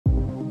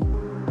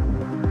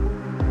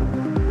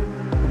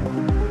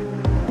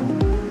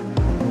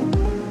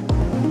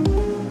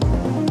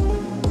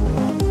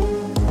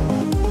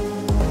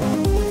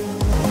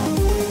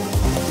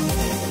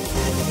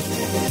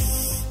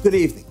Good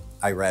evening.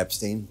 Ira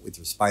Epstein with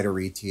your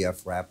SPDR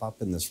ETF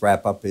wrap-up, and this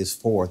wrap-up is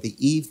for the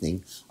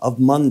evening of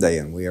Monday,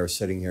 and we are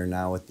sitting here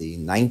now at the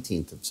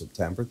 19th of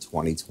September,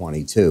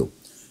 2022.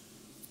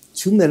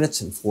 2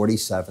 minutes and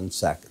 47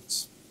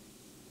 seconds.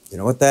 You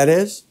know what that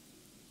is?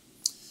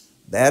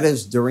 That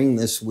is during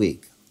this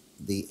week,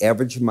 the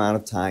average amount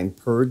of time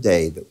per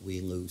day that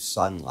we lose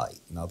sunlight.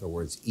 In other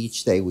words,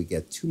 each day we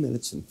get 2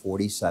 minutes and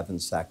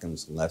 47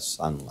 seconds less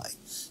sunlight.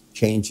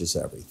 Changes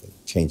everything.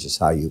 Changes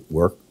how you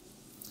work.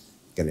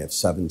 Going to have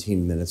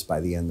 17 minutes by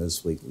the end of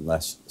this week,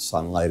 less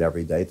sunlight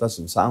every day. It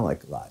doesn't sound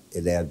like a lot.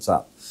 It adds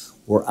up.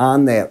 We're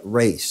on that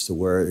race to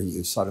where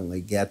you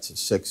suddenly get to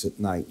 6 at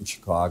night in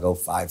Chicago,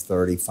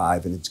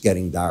 5:35, and it's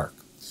getting dark.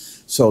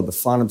 So the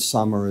fun of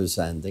summer is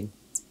ending.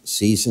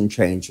 Season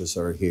changes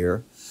are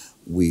here.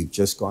 We've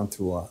just gone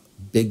through a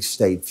big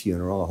state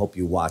funeral. I hope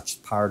you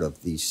watched part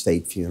of the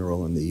state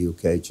funeral in the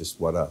UK, just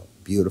what a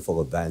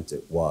beautiful event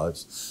it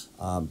was.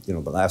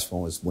 The last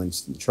one was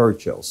Winston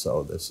Churchill,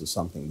 so this is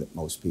something that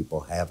most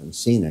people haven't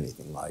seen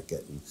anything like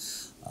it. And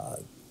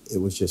it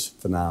was just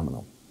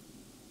phenomenal.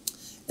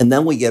 And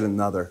then we get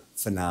another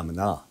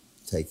phenomena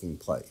taking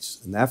place.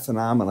 And that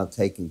phenomena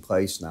taking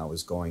place now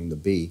is going to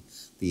be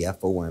the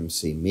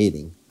FOMC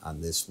meeting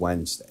on this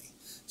Wednesday.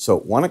 So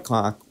at 1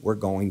 o'clock, we're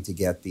going to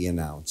get the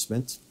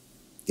announcement.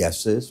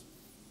 Guess is,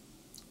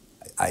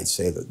 I'd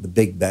say that the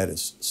big bet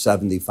is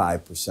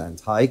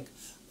 75% hike.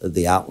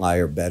 The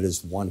outlier bet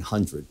is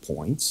 100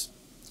 points.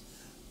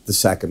 The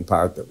second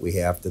part that we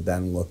have to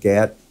then look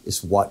at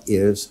is what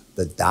is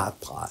the dot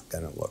plot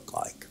going to look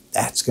like?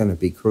 That's going to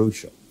be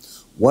crucial.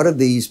 What are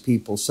these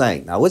people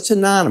saying? Now, it's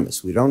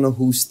anonymous. We don't know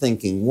who's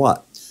thinking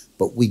what,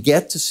 but we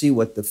get to see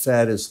what the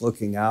Fed is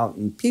looking out,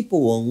 and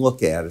people will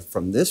look at it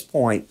from this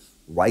point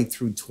right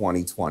through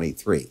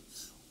 2023.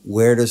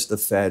 Where does the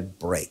Fed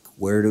break?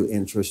 Where do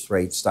interest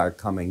rates start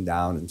coming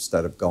down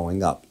instead of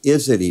going up?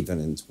 Is it even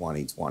in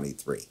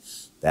 2023?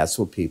 That's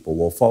what people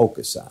will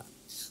focus on.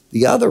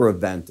 The other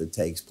event that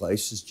takes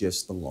place is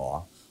just the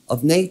law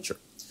of nature.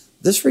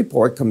 This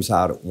report comes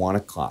out at 1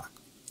 o'clock.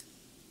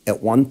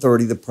 At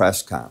 1:30, the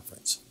press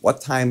conference. What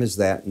time is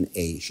that in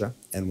Asia,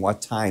 and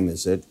what time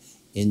is it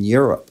in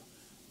Europe?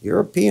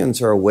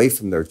 Europeans are away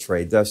from their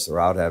trade desks. They're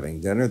out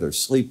having dinner. They're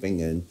sleeping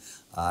in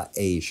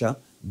Asia.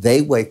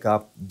 They wake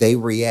up, they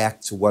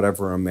react to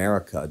whatever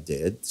America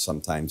did.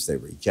 Sometimes they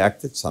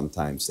reject it,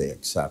 sometimes they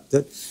accept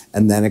it,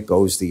 and then it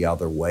goes the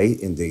other way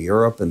into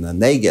Europe, and then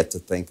they get to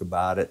think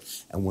about it.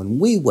 And when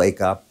we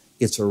wake up,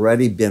 it's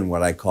already been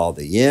what I call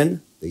the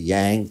yin, the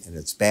yang, and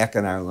it's back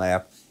in our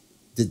lap.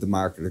 Did the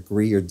market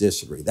agree or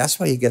disagree? That's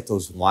why you get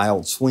those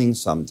wild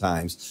swings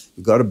sometimes.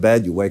 You go to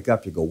bed, you wake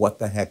up, you go, what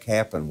the heck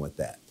happened with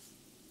that?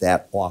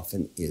 That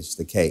often is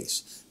the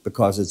case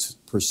because it's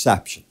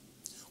perception.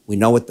 We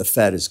know what the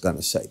Fed is going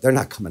to say. They're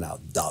not coming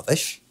out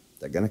dovish.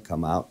 They're going to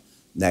come out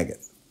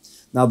negative.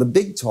 Now, the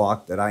big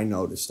talk that I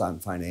noticed on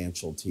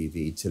financial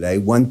TV today,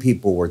 when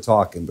people were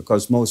talking,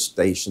 because most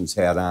stations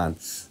had on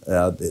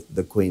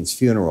the Queen's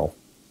funeral,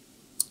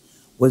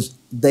 was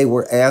they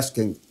were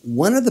asking,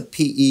 when are the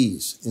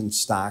PEs in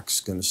stocks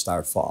going to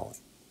start falling?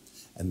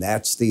 And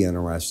that's the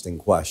interesting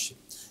question.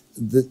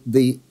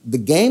 The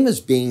game is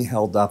being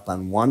held up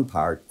on one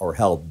part, or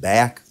held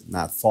back,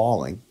 not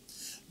falling,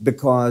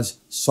 because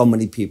so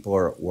many people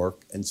are at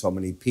work and so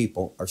many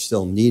people are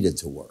still needed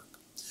to work.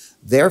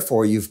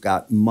 Therefore, you've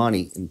got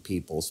money in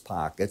people's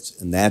pockets,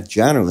 and that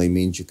generally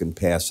means you can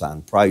pass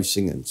on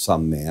pricing in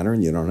some manner,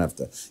 and you don't have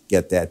to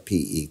get that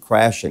PE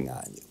crashing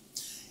on you.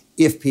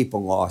 If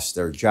people lost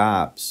their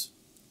jobs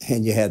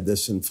and you had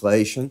this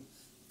inflation,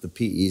 the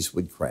PEs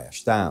would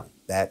crash down.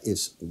 That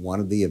is one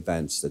of the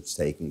events that's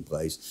taking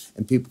place,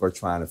 and people are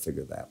trying to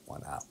figure that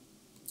one out.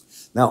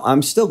 Now,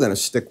 I'm still going to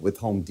stick with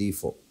Home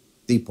Depot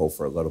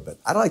for a little bit.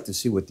 I'd like to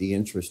see what the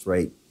interest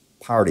rate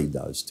party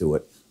does to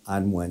it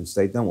on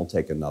Wednesday. Then we'll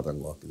take another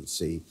look and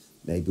see.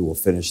 Maybe we'll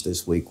finish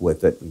this week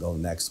with it and go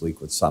next week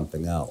with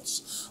something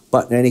else.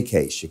 But in any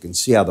case, you can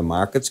see how the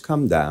markets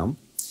come down.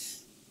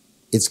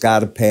 It's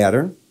got a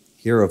pattern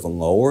here of a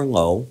lower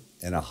low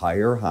and a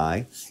higher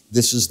high.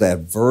 This is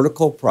that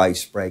vertical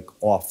price break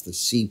off the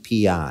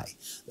CPI.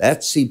 That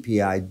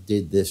CPI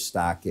did this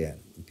stock in.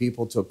 And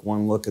people took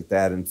one look at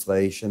that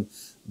inflation.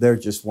 They're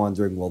just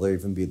wondering, will there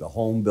even be the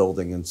home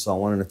building and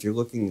so on? And if you're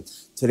looking,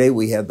 today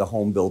we had the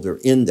home builder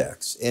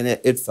index, and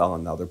it fell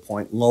another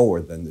point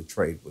lower than the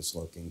trade was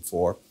looking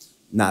for.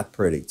 Not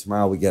pretty.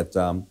 Tomorrow we get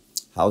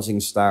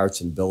housing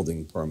starts and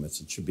building permits.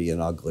 It should be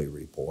an ugly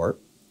report.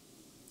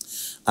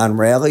 On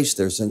rallies,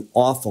 there's an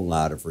awful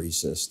lot of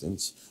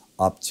resistance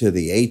up to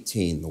the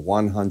 18, the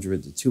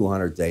 100, the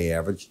 200-day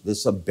average. This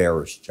is a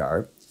bearish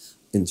chart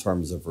in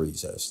terms of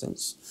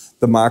resistance.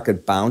 The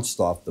market bounced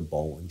off the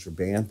Bollinger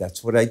Band.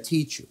 That's what I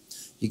teach you.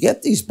 You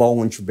get these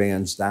Bollinger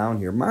Bands down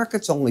here,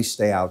 markets only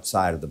stay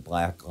outside of the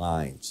black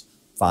lines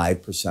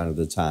 5% of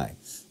the time.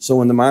 So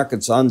when the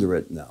market's under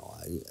it, no,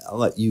 I'll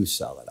let you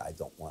sell it. I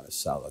don't want to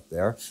sell it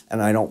there,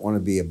 and I don't want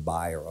to be a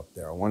buyer up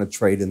there. I want to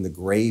trade in the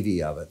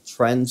gravy of it.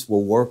 Trends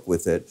will work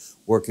with it,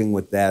 working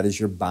with that as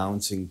your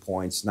bouncing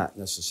points, not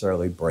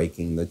necessarily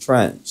breaking the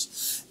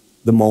trends.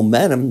 The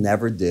momentum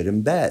never did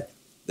embed.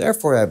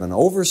 Therefore, I have an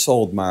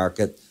oversold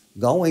market.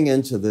 Going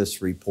into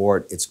this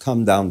report, it's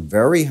come down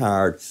very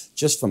hard,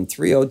 just from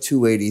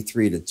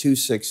 302.83 to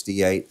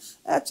 268.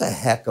 That's a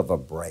heck of a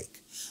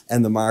break.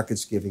 And the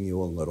market's giving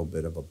you a little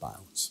bit of a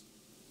bounce.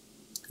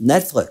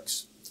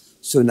 Netflix.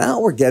 So now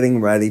we're getting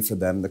ready for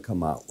them to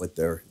come out with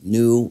their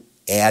new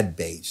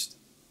ad-based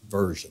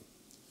version.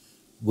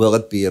 Will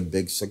it be a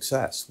big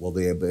success? Will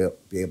they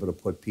be able to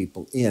put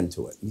people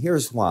into it? And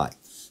here's why.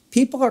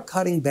 People are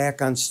cutting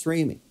back on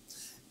streaming.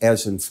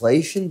 As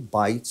inflation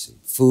bites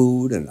and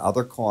food and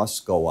other costs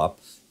go up,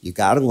 you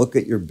got to look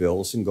at your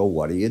bills and go,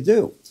 what do you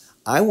do?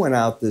 I went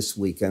out this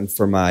weekend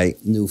for my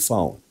new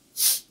phone.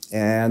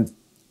 And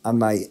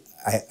on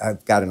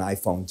I've got an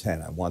iPhone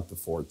 10. I want the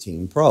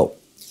 14 Pro.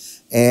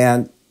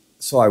 And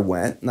so I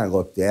went and I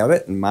looked at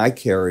it. And my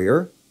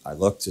carrier, I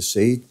looked to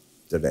see,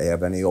 do they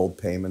have any old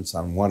payments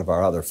on one of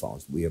our other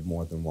phones? We have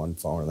more than one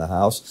phone in the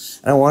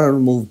house. And I wanted to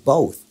move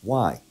both.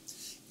 Why?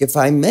 If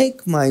I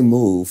make my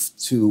move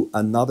to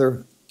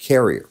another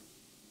carrier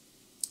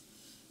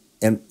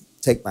and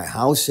take my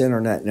house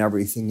internet and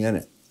everything in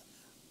it,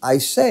 I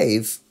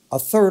save a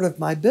third of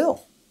my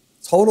bill,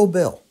 total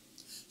bill.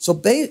 So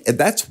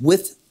that's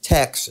with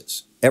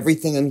taxes,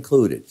 everything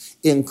included,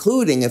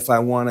 including if I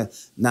want to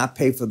not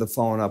pay for the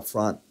phone up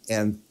front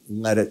and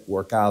let it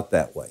work out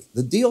that way.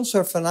 The deals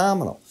are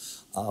phenomenal.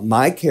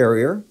 My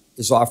carrier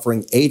is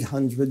offering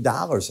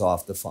 $800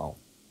 off the phone.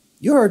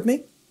 You heard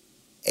me.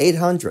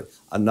 $800.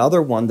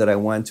 Another one that I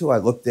went to, I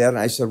looked at it and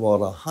I said, well,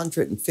 at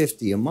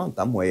 $150 a month,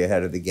 I'm way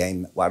ahead of the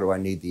game. Why do I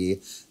need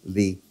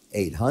the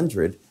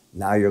 800?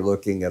 Now you're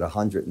looking at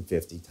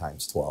 150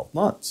 times 12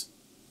 months.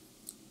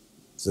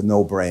 It's a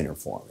no-brainer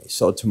for me.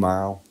 So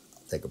tomorrow,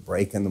 I'll take a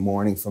break in the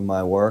morning from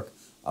my work.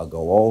 I'll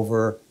go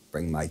over,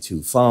 bring my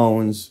two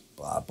phones,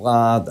 blah,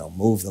 blah. They'll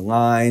move the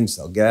lines.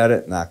 They'll get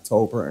it in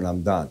October, and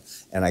I'm done.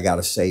 And I got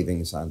a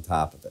savings on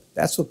top of it.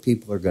 That's what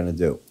people are going to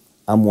do.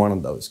 I'm one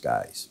of those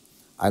guys.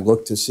 I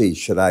look to see,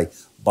 should I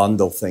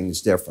bundle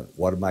things different?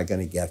 What am I going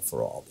to get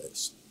for all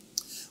this?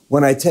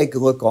 When I take a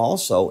look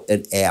also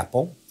at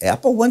Apple,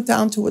 Apple went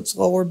down to its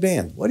lower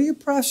band. What are you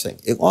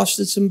pressing? It lost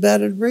its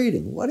embedded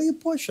rating. What are you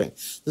pushing?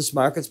 This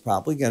market's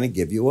probably going to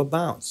give you a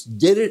bounce.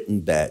 Did it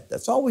embed?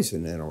 That's always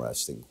an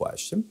interesting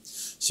question.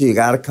 So you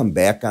got to come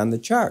back on the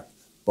chart.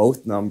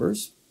 Both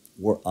numbers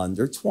were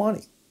under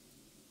 20.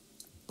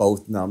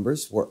 Both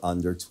numbers were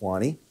under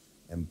 20,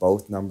 and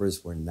both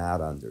numbers were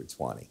not under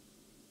 20.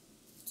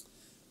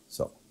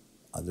 So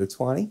under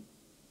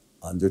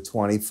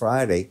 20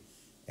 Friday,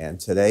 and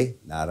today,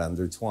 not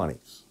under 20.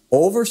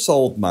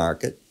 Oversold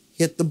market,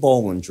 hit the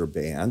Bollinger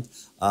Band,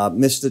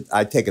 missed it,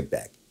 I take it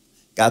back.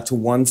 Got to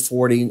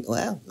 140,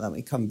 well, let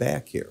me come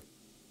back here.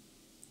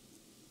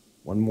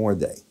 One more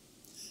day.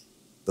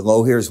 The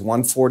low here is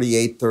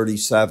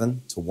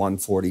 148.37 to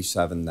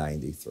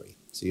 147.93.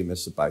 So you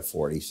miss it by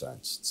 40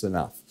 cents. It's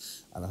enough.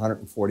 On a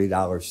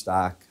 $140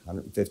 stock,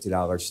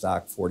 $150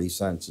 stock, 40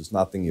 cents is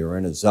nothing. You're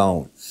in a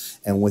zone.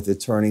 And with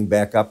it turning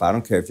back up, I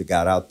don't care if you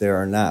got out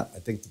there or not. I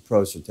think the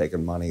pros are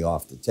taking money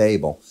off the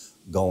table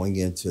going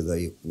into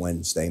the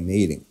Wednesday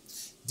meeting.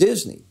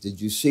 Disney,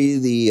 did you see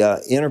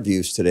the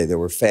interviews today? They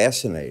were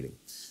fascinating.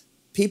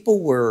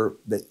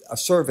 A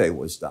survey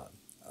was done,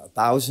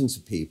 thousands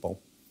of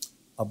people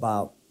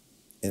about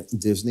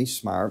Disney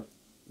Smart,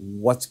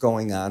 what's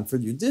going on for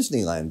your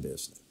Disneyland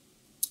business.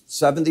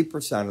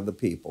 70% of the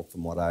people,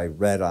 from what I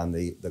read on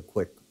the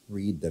quick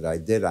read that I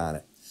did on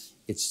it,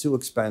 it's too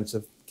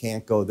expensive,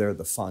 can't go there,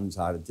 the funds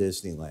out of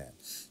Disneyland.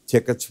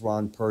 Tickets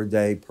run per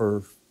day,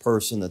 per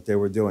person that they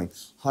were doing,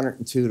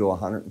 $102 to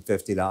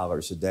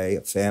 $150 a day,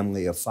 a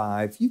family of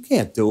 5. You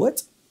can't do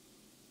it.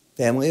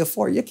 Family of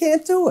 4, you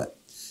can't do it.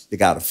 You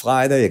got to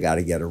fly there, you got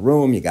to get a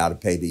room, you got to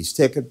pay these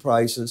ticket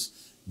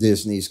prices.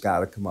 Disney's got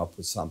to come up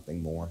with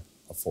something more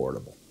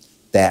affordable.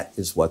 That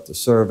is what the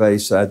survey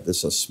said. This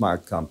is a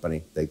smart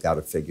company. They've got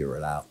to figure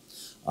it out.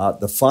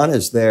 The fun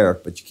is there,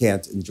 but you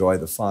can't enjoy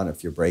the fun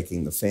if you're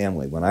breaking the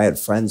family. When I had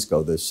friends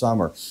go this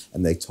summer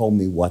and they told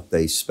me what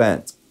they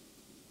spent,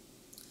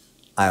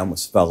 I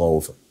almost fell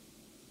over.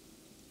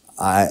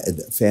 A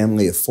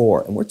family of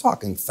 4, and we're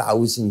talking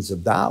thousands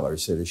of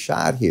dollars at a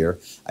shot here.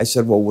 I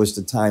said, well, was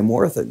the time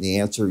worth it? And the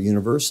answer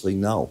universally,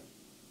 no.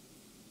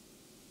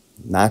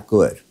 Not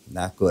good,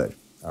 not good,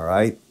 all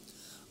right?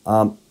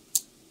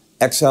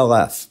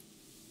 XLF,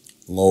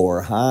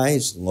 lower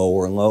highs,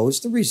 lower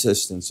lows. The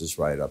resistance is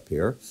right up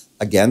here.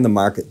 Again, the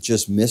market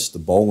just missed the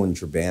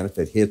Bollinger Band. If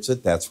it hits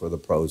it, that's where the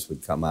pros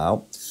would come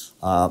out.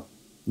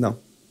 No,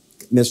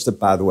 missed it,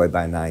 by the way,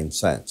 by 9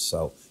 cents.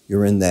 So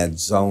you're in that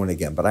zone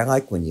again. But I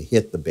like when you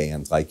hit the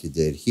band like you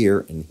did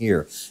here and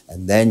here,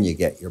 and then you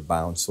get your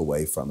bounce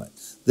away from it.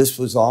 This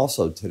was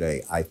also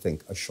today, I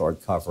think, a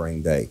short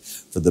covering day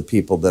for the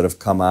people that have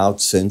come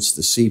out since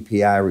the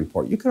CPI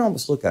report. You can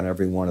almost look on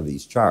every one of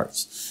these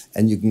charts,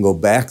 and you can go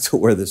back to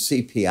where the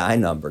CPI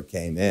number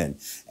came in,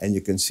 and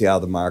you can see how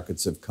the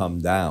markets have come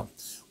down.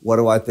 What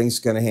do I think is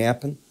going to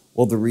happen?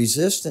 Well, the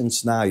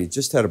resistance now, you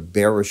just had a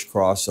bearish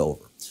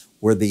crossover.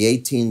 where the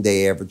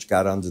 18-day average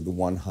got under the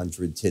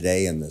 100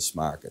 today in this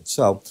market.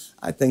 So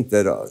I think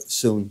that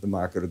soon the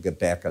market will get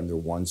back under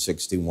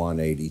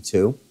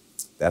 161.82.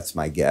 That's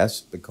my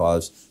guess,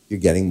 because you're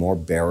getting more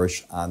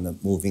bearish on the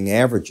moving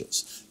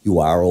averages. You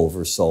are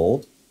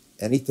oversold.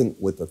 Anything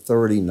with a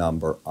 30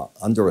 number,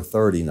 under a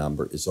 30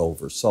 number, is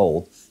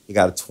oversold. You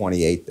got a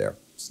 28 there.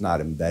 It's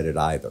not embedded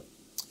either.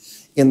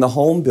 In the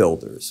home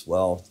builders,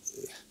 well,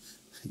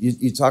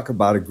 you talk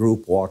about a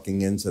group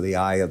walking into the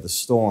eye of the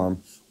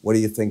storm. What do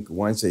you think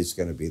Wednesday's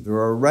going to be? They're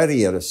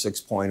already at a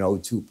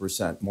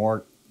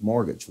 6.02%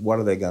 mortgage. What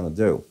are they going to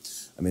do?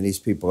 I mean, these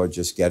people are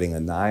just getting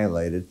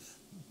annihilated.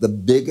 The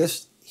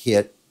biggest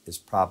hit has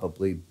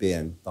probably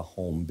been the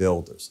home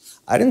builders.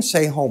 I didn't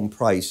say home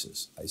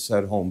prices. I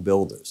said home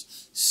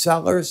builders.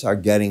 Sellers are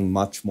getting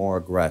much more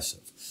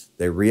aggressive.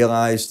 They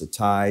realize the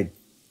tide,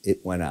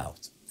 it went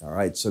out. All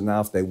right, so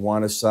now if they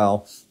want to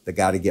sell, they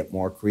got to get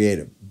more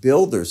creative.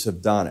 Builders have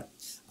done it.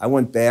 I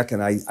went back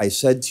and I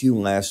said to you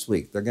last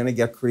week, they're going to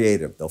get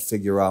creative. They'll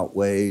figure out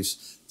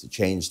ways to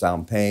change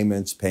down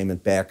payments,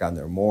 payment back on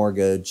their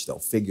mortgage. They'll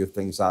figure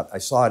things out. I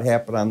saw it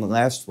happen on the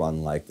last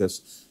run like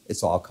this.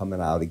 It's all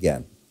coming out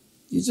again.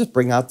 You just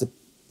bring out the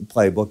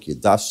playbook, you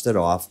dust it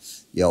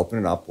off, you open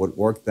it up. What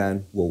worked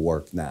then will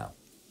work now.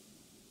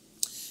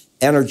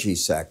 Energy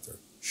sector,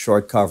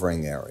 short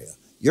covering area.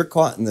 You're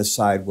caught in this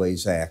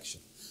sideways action.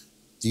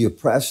 Do you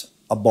press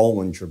a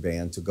Bollinger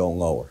Band to go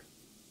lower?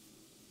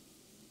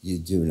 You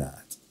do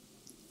not,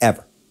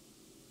 ever.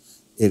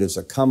 It is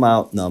a come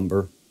out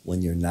number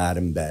when you're not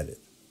embedded.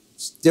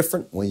 It's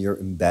different when you're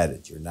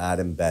embedded. You're not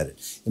embedded.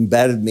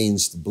 Embedded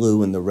means the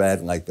blue and the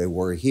red, like they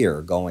were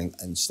here, going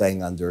and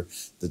staying under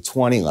the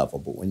 20 level.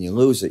 But when you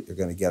lose it, you're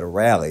going to get a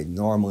rally.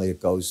 Normally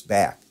it goes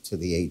back to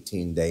the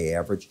 18-day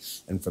average,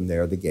 and from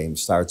there the game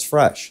starts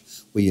fresh.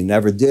 Well, you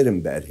never did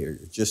embed here.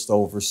 You're just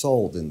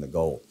oversold in the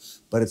gold.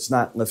 But it's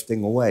not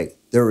lifting away.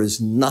 There is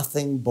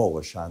nothing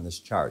bullish on this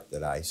chart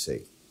that I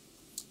see.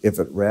 If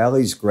it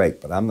rallies,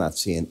 great, but I'm not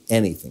seeing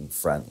anything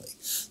friendly.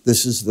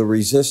 This is the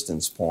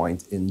resistance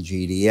point in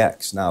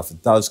GDX. Now, if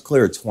it does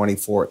clear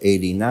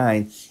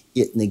 24.89,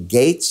 it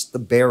negates the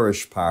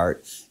bearish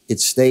part. It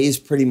stays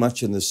pretty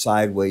much in the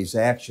sideways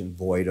action,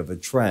 void of a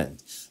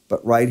trend.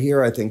 But right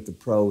here, I think the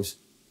pros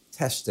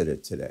tested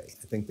it today.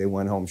 I think they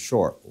went home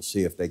short. We'll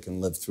see if they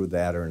can live through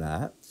that or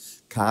not.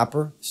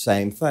 Copper,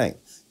 same thing.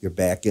 You're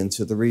back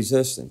into the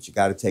resistance. You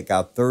got to take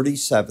out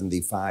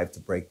 30.75 to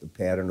break the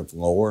pattern of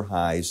lower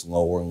highs,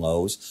 lower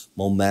lows.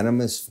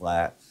 Momentum is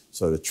flat.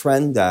 So the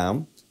trend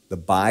down, the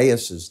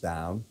bias is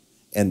down,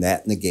 and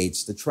that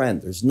negates the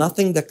trend. There's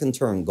nothing that can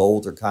turn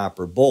gold or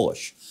copper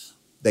bullish.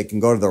 They can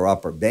go to their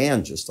upper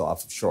band just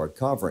off of short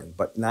covering,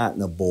 but not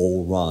in a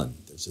bull run.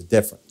 There's a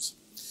difference.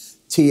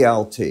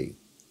 TLT,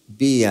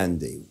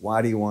 BND.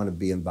 Why do you want to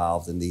be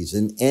involved in these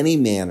in any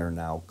manner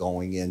now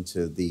going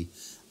into the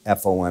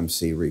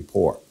FOMC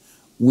report?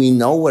 We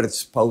know what it's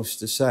supposed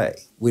to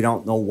say. We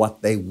don't know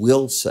what they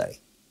will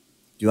say.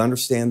 Do you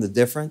understand the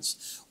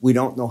difference? We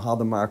don't know how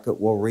the market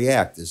will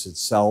react. Does it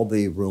sell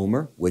the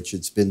rumor, which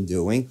it's been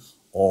doing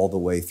all the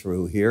way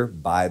through here,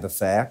 buy the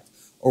fact,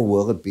 or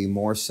will it be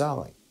more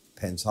selling?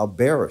 Depends how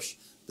bearish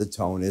the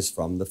tone is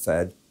from the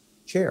Fed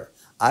chair.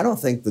 I don't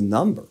think the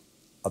number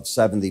of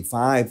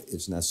 75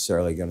 is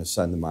necessarily going to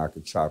send the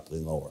market sharply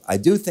lower. I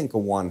do think a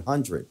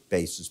 100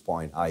 basis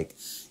point hike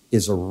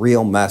is a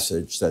real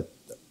message that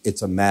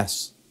it's a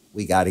mess.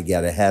 We got to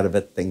get ahead of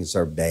it. Things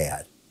are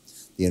bad.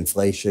 The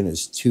inflation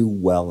is too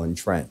well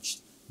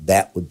entrenched.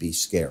 That would be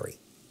scary.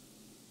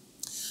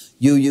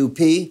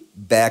 UUP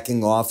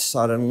backing off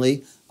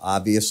suddenly.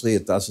 Obviously,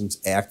 it doesn't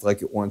act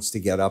like it wants to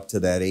get up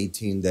to that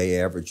 18-day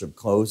average of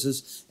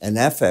closes. And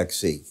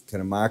FXE, can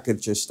a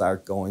market just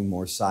start going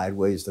more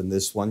sideways than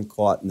this one,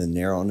 caught in the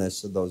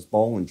narrowness of those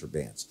Bollinger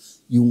Bands?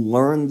 You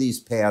learn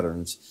these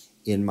patterns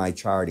in my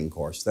charting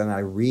course. Then I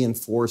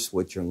reinforce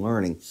what you're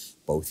learning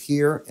both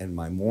here and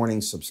my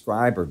morning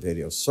subscriber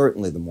videos,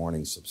 certainly the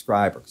morning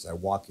subscriber, because I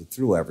walk you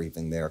through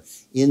everything there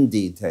in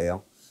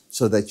detail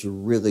so that you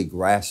really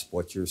grasp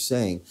what you're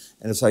seeing.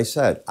 And as I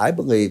said, I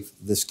believe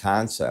this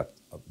concept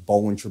of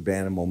Bollinger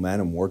Band and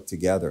momentum work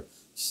together.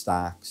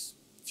 Stocks,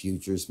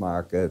 futures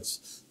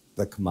markets,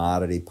 the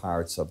commodity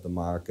parts of the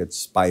market,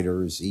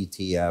 spiders,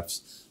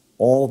 ETFs,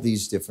 all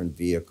these different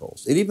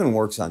vehicles. It even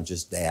works on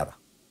just data.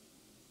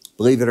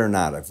 Believe it or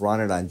not, I've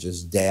run it on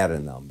just data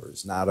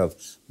numbers, not of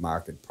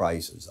market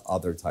prices,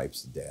 other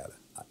types of data.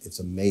 It's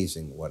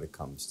amazing what it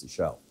comes to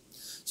show.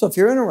 So if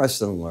you're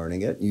interested in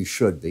learning it, you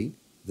should be.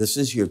 This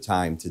is your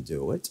time to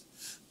do it.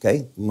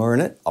 Okay,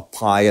 learn it,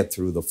 apply it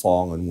through the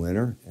fall and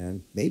winter,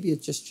 and maybe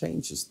it just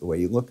changes the way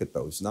you look at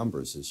those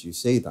numbers as you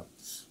see them.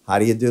 How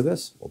do you do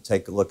this? We'll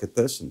take a look at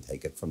this and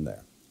take it from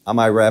there. I'm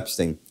Ira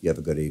Epstein. You have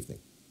a good evening.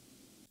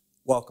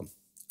 Welcome.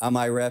 I'm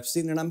Ira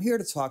Epstein, and I'm here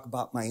to talk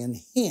about my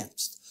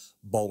enhanced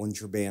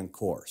Bollinger Band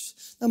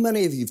course. Now,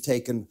 many of you have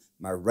taken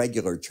my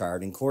regular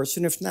charting course,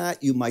 and if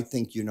not, you might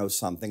think you know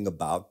something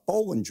about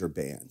Bollinger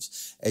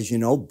Bands. As you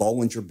know,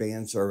 Bollinger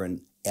Bands are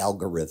an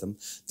algorithm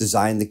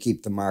designed to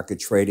keep the market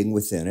trading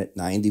within it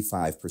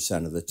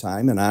 95% of the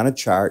time. And on a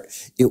chart,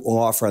 it will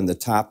offer on the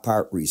top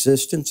part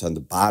resistance, on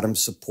the bottom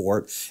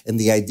support, and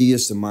the idea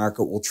is the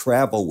market will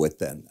travel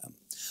within them.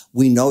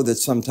 We know that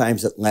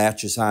sometimes it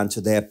latches onto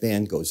that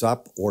band, goes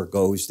up or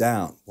goes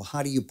down. Well,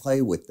 how do you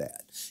play with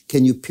that?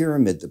 Can you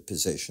pyramid the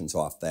positions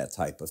off that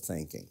type of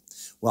thinking?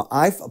 Well,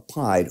 I've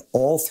applied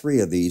all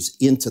three of these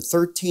into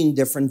 13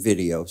 different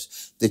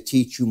videos that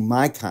teach you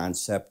my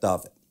concept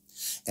of it.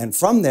 And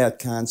from that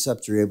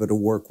concept, you're able to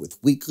work with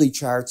weekly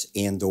charts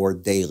and or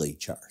daily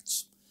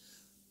charts.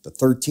 The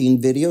 13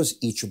 videos,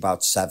 each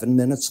about 7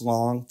 minutes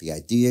long. The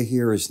idea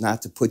here is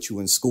not to put you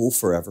in school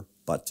forever,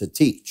 but to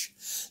teach.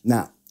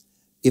 Now,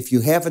 if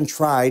you haven't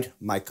tried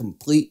my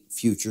complete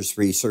futures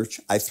research,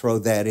 I throw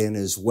that in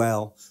as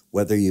well.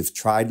 Whether you've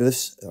tried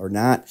this or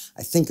not,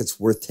 I think it's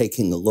worth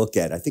taking a look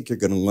at. I think you're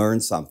going to learn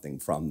something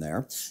from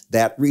there.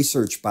 That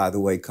research, by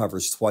the way,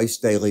 covers twice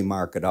daily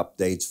market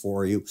updates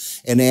for you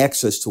and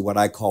access to what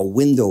I call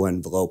window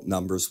envelope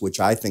numbers,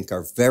 which I think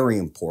are very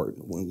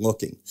important when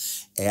looking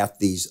at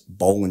these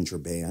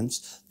Bollinger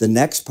Bands. The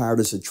next part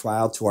is a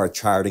trial to our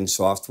charting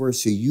software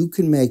so you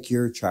can make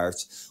your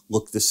charts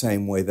look the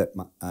same way that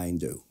mine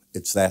do.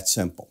 It's that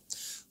simple.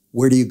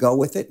 Where do you go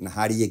with it and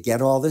how do you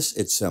get all this?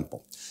 It's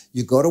simple.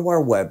 You go to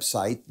our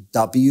website,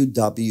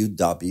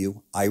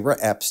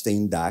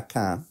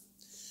 www.iraepstein.com.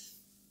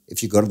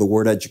 If you go to the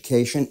word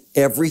education,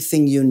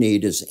 everything you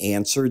need is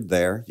answered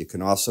there. You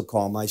can also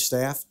call my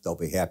staff. They'll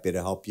be happy to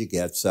help you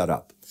get set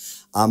up.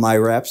 I'm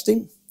Ira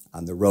Epstein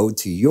on the road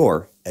to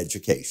your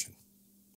education.